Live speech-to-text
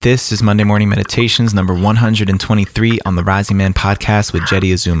This is Monday Morning Meditations number 123 on the Rising Man podcast with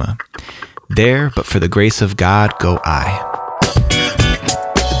Jeddy Azuma. There, but for the grace of God, go I.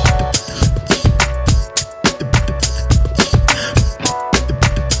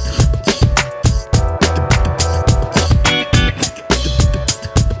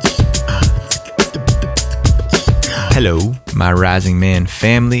 Hello, my Rising Man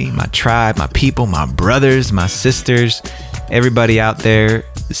family, my tribe, my people, my brothers, my sisters, everybody out there,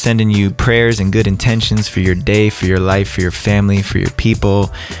 sending you prayers and good intentions for your day, for your life, for your family, for your people.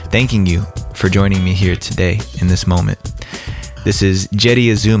 Thanking you for joining me here today in this moment. This is Jeddy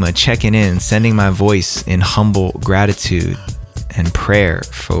Azuma checking in, sending my voice in humble gratitude and prayer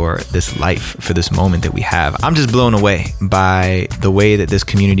for this life, for this moment that we have. I'm just blown away by the way that this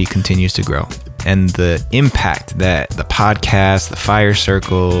community continues to grow and the impact that the podcast, the fire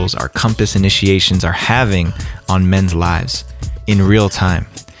circles, our compass initiations are having on men's lives in real time.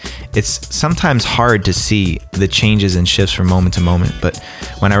 It's sometimes hard to see the changes and shifts from moment to moment, but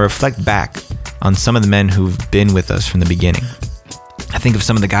when I reflect back on some of the men who've been with us from the beginning, I think of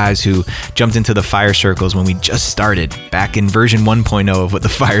some of the guys who jumped into the fire circles when we just started back in version 1.0 of what the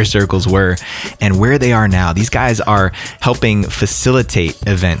fire circles were and where they are now. These guys are helping facilitate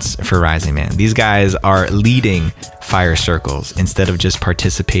events for Rising Man. These guys are leading fire circles instead of just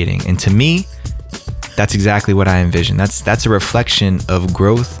participating. And to me, that's exactly what I envision. That's a reflection of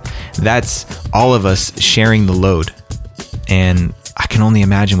growth. That's all of us sharing the load. And I can only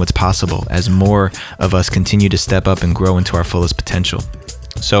imagine what's possible as more of us continue to step up and grow into our fullest potential.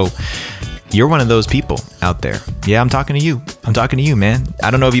 So you're one of those people out there. Yeah, I'm talking to you. I'm talking to you, man.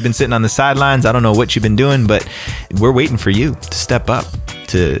 I don't know if you've been sitting on the sidelines. I don't know what you've been doing, but we're waiting for you to step up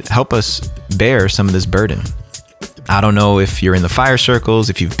to help us bear some of this burden. I don't know if you're in the fire circles,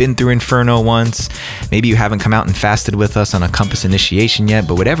 if you've been through Inferno once, maybe you haven't come out and fasted with us on a compass initiation yet,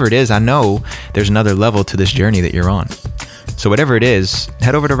 but whatever it is, I know there's another level to this journey that you're on. So whatever it is,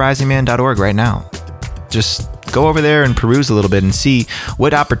 head over to risingman.org right now. Just go over there and peruse a little bit and see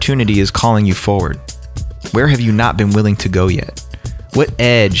what opportunity is calling you forward. Where have you not been willing to go yet? What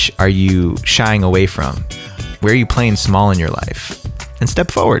edge are you shying away from? Where are you playing small in your life? And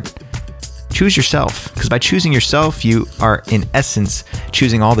step forward. Choose yourself, because by choosing yourself, you are in essence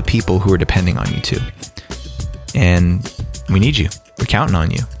choosing all the people who are depending on you too. And we need you. We're counting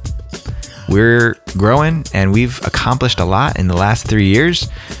on you. We're growing and we've accomplished a lot in the last 3 years.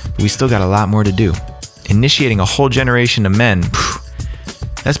 We still got a lot more to do. Initiating a whole generation of men,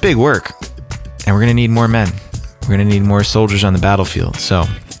 that's big work. And we're going to need more men. We're going to need more soldiers on the battlefield. So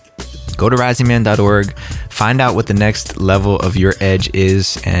go to risingman.org, find out what the next level of your edge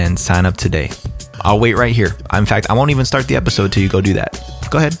is, and sign up today. I'll wait right here. In fact, I won't even start the episode till you go do that.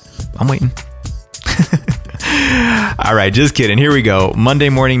 Go ahead. I'm waiting. All right, just kidding. Here we go. Monday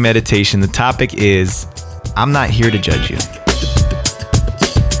morning meditation. The topic is, I'm not here to judge you.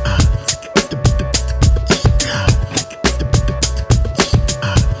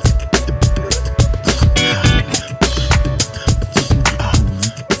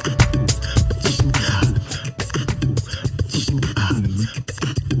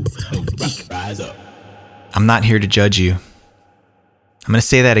 I'm not here to judge you. I'm going to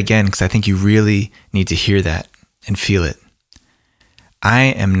say that again because I think you really need to hear that and feel it. I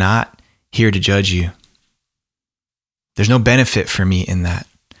am not here to judge you. There's no benefit for me in that.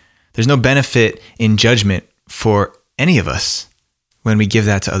 There's no benefit in judgment for any of us when we give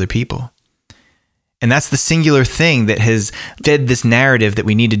that to other people. And that's the singular thing that has fed this narrative that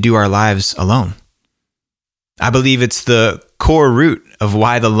we need to do our lives alone. I believe it's the core root of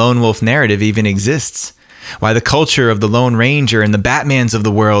why the lone wolf narrative even exists. Why the culture of the Lone Ranger and the Batmans of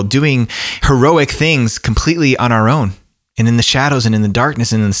the world doing heroic things completely on our own and in the shadows and in the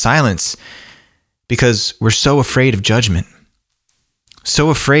darkness and in the silence, because we're so afraid of judgment,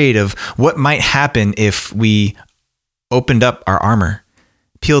 so afraid of what might happen if we opened up our armor,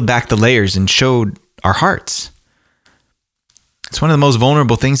 peeled back the layers and showed our hearts. It's one of the most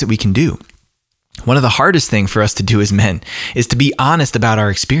vulnerable things that we can do. One of the hardest things for us to do as men is to be honest about our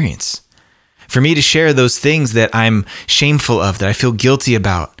experience. For me to share those things that I'm shameful of, that I feel guilty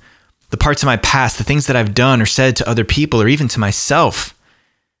about, the parts of my past, the things that I've done or said to other people or even to myself.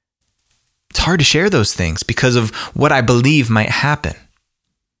 It's hard to share those things because of what I believe might happen.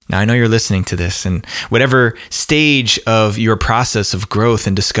 Now, I know you're listening to this, and whatever stage of your process of growth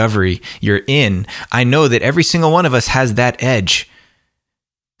and discovery you're in, I know that every single one of us has that edge.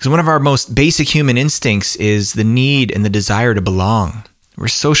 Because one of our most basic human instincts is the need and the desire to belong. We're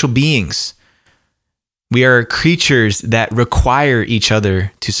social beings. We are creatures that require each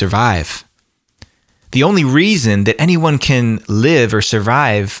other to survive. The only reason that anyone can live or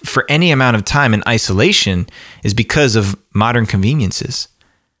survive for any amount of time in isolation is because of modern conveniences,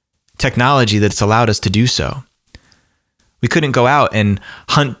 technology that's allowed us to do so. We couldn't go out and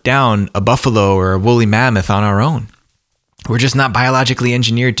hunt down a buffalo or a woolly mammoth on our own. We're just not biologically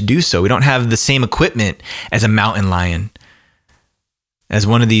engineered to do so. We don't have the same equipment as a mountain lion, as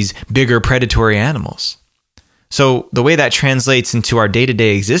one of these bigger predatory animals. So the way that translates into our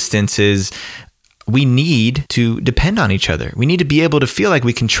day-to-day existence is we need to depend on each other. We need to be able to feel like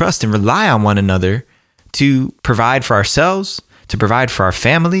we can trust and rely on one another to provide for ourselves, to provide for our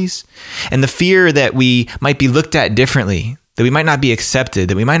families. And the fear that we might be looked at differently, that we might not be accepted,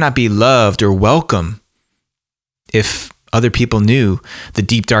 that we might not be loved or welcome if other people knew the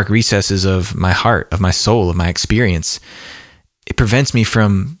deep, dark recesses of my heart, of my soul, of my experience, it prevents me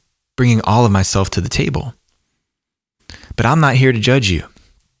from bringing all of myself to the table. But I'm not here to judge you.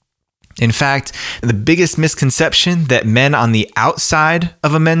 In fact, the biggest misconception that men on the outside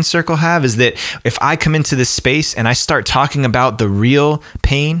of a men's circle have is that if I come into this space and I start talking about the real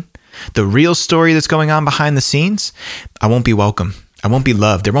pain, the real story that's going on behind the scenes, I won't be welcome. I won't be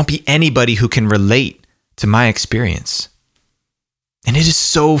loved. There won't be anybody who can relate to my experience. And it is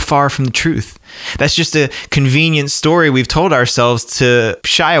so far from the truth. That's just a convenient story we've told ourselves to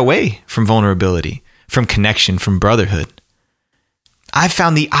shy away from vulnerability, from connection, from brotherhood. I've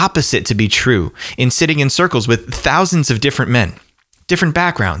found the opposite to be true in sitting in circles with thousands of different men, different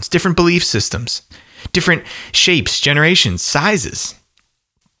backgrounds, different belief systems, different shapes, generations, sizes.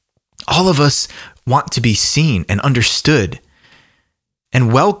 All of us want to be seen and understood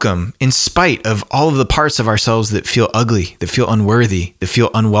and welcome in spite of all of the parts of ourselves that feel ugly, that feel unworthy, that feel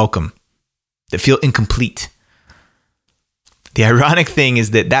unwelcome, that feel incomplete. The ironic thing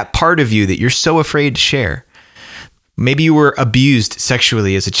is that part of you that you're so afraid to share, maybe you were abused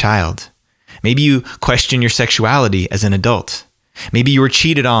sexually as a child. Maybe you question your sexuality as an adult. Maybe you were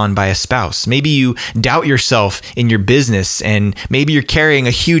cheated on by a spouse. Maybe you doubt yourself in your business, and maybe you're carrying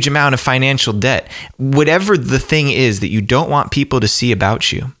a huge amount of financial debt. Whatever the thing is that you don't want people to see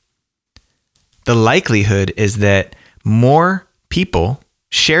about you, the likelihood is that more people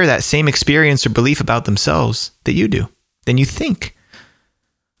share that same experience or belief about themselves that you do, than you think.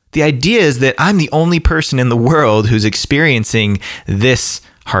 The idea is that I'm the only person in the world who's experiencing this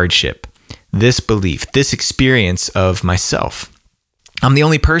hardship, this belief, this experience of myself. I'm the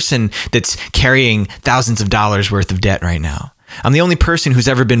only person that's carrying thousands of dollars worth of debt right now. I'm the only person who's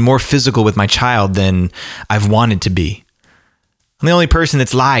ever been more physical with my child than I've wanted to be. I'm the only person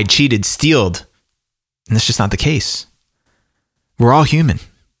that's lied, cheated, stealed. And that's just not the case. We're all human.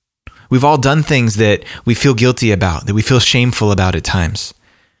 We've all done things that we feel guilty about, that we feel shameful about at times.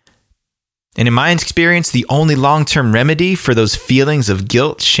 And in my experience, the only long-term remedy for those feelings of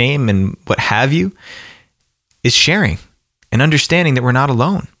guilt, shame, and what have you is sharing and understanding that we're not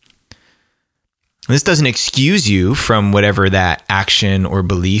alone. This doesn't excuse you from whatever that action or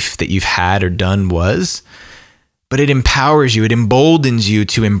belief that you've had or done was, but it empowers you, it emboldens you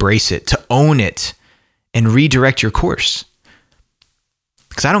to embrace it, to own it, and redirect your course.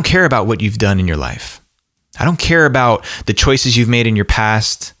 Because I don't care about what you've done in your life. I don't care about the choices you've made in your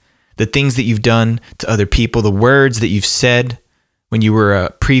past, the things that you've done to other people, the words that you've said when you were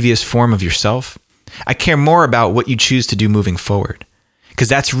a previous form of yourself. I care more about what you choose to do moving forward, because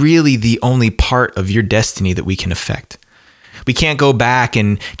that's really the only part of your destiny that we can affect. We can't go back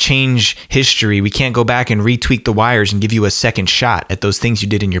and change history. We can't go back and retweak the wires and give you a second shot at those things you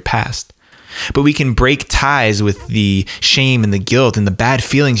did in your past. But we can break ties with the shame and the guilt and the bad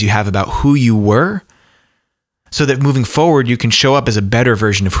feelings you have about who you were, so that moving forward, you can show up as a better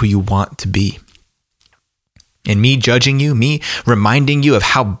version of who you want to be. And me judging you, me reminding you of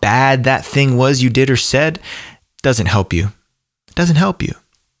how bad that thing was you did or said, doesn't help you. It doesn't help you.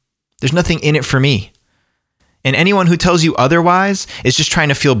 There's nothing in it for me. And anyone who tells you otherwise is just trying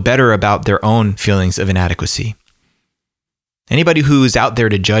to feel better about their own feelings of inadequacy. Anybody who is out there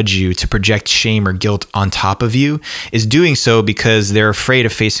to judge you, to project shame or guilt on top of you, is doing so because they're afraid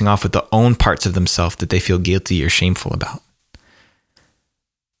of facing off with the own parts of themselves that they feel guilty or shameful about.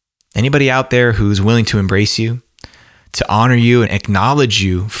 Anybody out there who's willing to embrace you, to honor you and acknowledge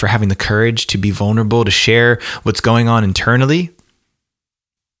you for having the courage to be vulnerable, to share what's going on internally,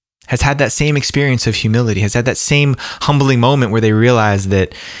 has had that same experience of humility, has had that same humbling moment where they realize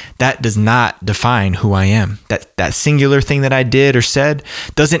that that does not define who I am. That singular thing that I did or said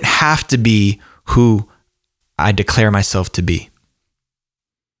doesn't have to be who I declare myself to be.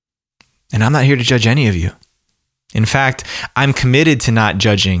 And I'm not here to judge any of you. In fact, I'm committed to not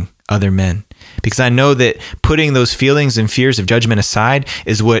judging other men. Because I know that putting those feelings and fears of judgment aside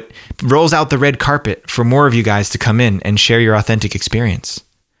is what rolls out the red carpet for more of you guys to come in and share your authentic experience.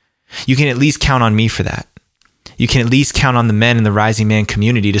 You can at least count on me for that. You can at least count on the men in the Rising Man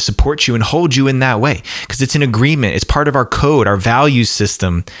community to support you and hold you in that way, because it's an agreement. It's part of our code, our value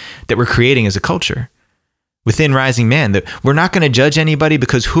system that we're creating as a culture within Rising Man, that we're not going to judge anybody,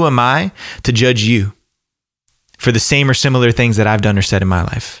 because who am I to judge you for the same or similar things that I've done or said in my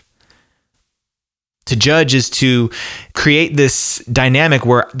life? To judge is to create this dynamic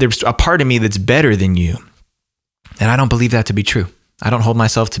where there's a part of me that's better than you. And I don't believe that to be true. I don't hold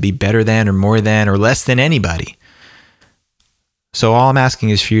myself to be better than or more than or less than anybody. So all I'm asking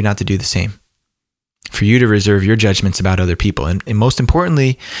is for you not to do the same. For you to reserve your judgments about other people. And most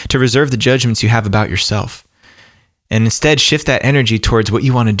importantly, to reserve the judgments you have about yourself. And instead shift that energy towards what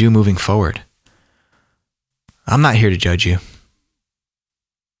you want to do moving forward. I'm not here to judge you.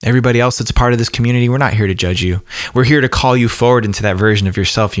 Everybody else that's a part of this community, we're not here to judge you. We're here to call you forward into that version of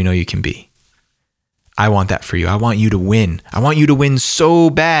yourself you know you can be. I want that for you. I want you to win. I want you to win so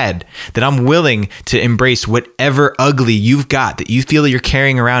bad that I'm willing to embrace whatever ugly you've got that you feel that you're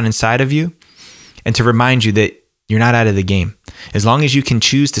carrying around inside of you, and to remind you that you're not out of the game. As long as you can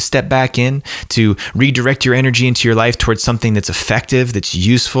choose to step back in, to redirect your energy into your life towards something that's effective, that's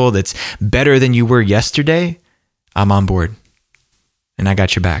useful, that's better than you were yesterday, I'm on board. And I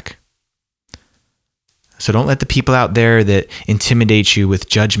got your back. So don't let the people out there that intimidate you with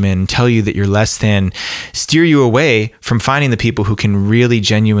judgment and tell you that you're less than steer you away from finding the people who can really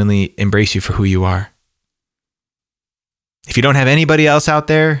genuinely embrace you for who you are. If you don't have anybody else out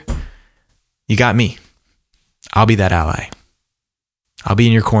there, you got me. I'll be that ally. I'll be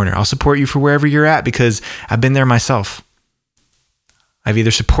in your corner. I'll support you for wherever you're at, because I've been there myself. I've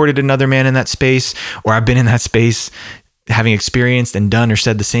either supported another man in that space, or I've been in that space having experienced and done or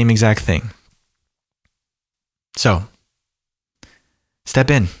said the same exact thing. So, step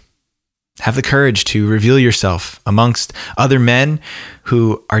in. Have the courage to reveal yourself amongst other men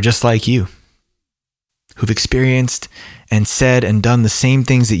who are just like you, who've experienced and said and done the same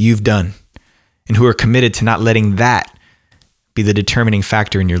things that you've done, and who are committed to not letting that be the determining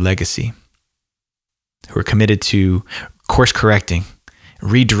factor in your legacy, who are committed to course correcting,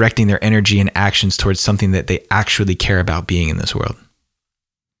 redirecting their energy and actions towards something that they actually care about being in this world.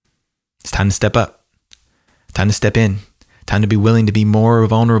 It's time to step up. Time to step in. Time to be willing to be more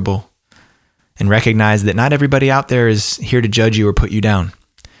vulnerable and recognize that not everybody out there is here to judge you or put you down.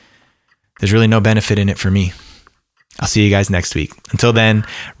 There's really no benefit in it for me. I'll see you guys next week. Until then,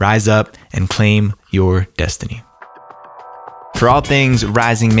 rise up and claim your destiny. For all things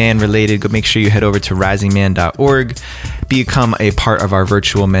Rising Man related, go make sure you head over to risingman.org, become a part of our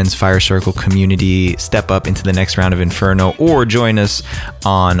virtual Men's Fire Circle community, step up into the next round of Inferno, or join us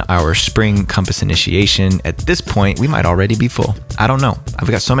on our Spring Compass initiation. At this point, we might already be full. I don't know.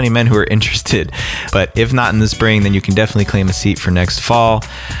 I've got so many men who are interested, but if not in the spring, then you can definitely claim a seat for next fall.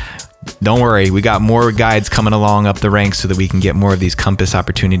 Don't worry, we got more guides coming along up the ranks so that we can get more of these Compass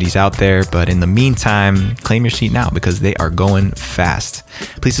opportunities out there. But in the meantime, claim your seat now, because they are going fast.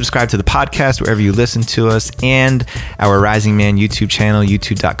 Please subscribe to the podcast wherever you listen to us, and our Rising Man YouTube channel,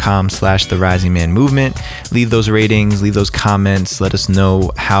 youtube.com/The Rising Man Movement. Leave those ratings, leave those comments. Let us know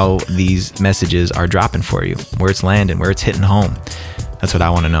how these messages are dropping for you, where it's landing, where it's hitting home. That's what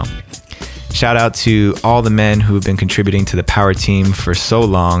I want to know. Shout out to all the men who have been contributing to the Power Team for so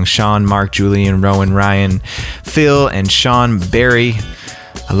long. Sean, Mark, Julian, Rowan, Ryan, Phil, and Sean Barry.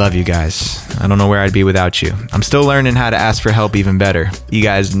 I love you guys. I don't know where I'd be without you. I'm still learning how to ask for help even better. You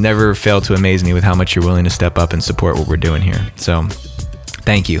guys never fail to amaze me with how much you're willing to step up and support what we're doing here. So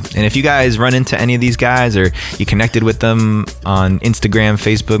thank you. And if you guys run into any of these guys, or you connected with them on Instagram,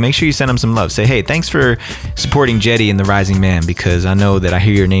 Facebook, make sure you send them some love. Say, hey, thanks for supporting Jetty and the Rising Man, because I know that I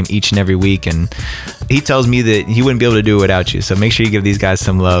hear your name each and every week, and he tells me that he wouldn't be able to do it without you. So make sure you give these guys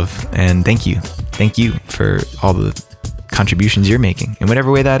some love, and thank you. Thank you for all the contributions you're making in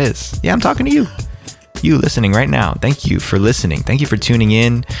whatever way that is. Yeah, I'm talking to you. You listening right now. Thank you for listening. Thank you for tuning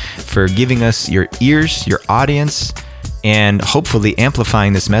in, for giving us your ears, your audience, and hopefully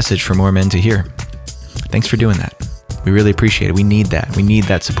amplifying this message for more men to hear. Thanks for doing that. We really appreciate it. We need that. We need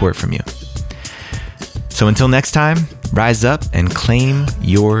that support from you. So until next time, rise up and claim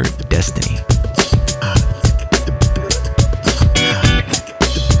your destiny.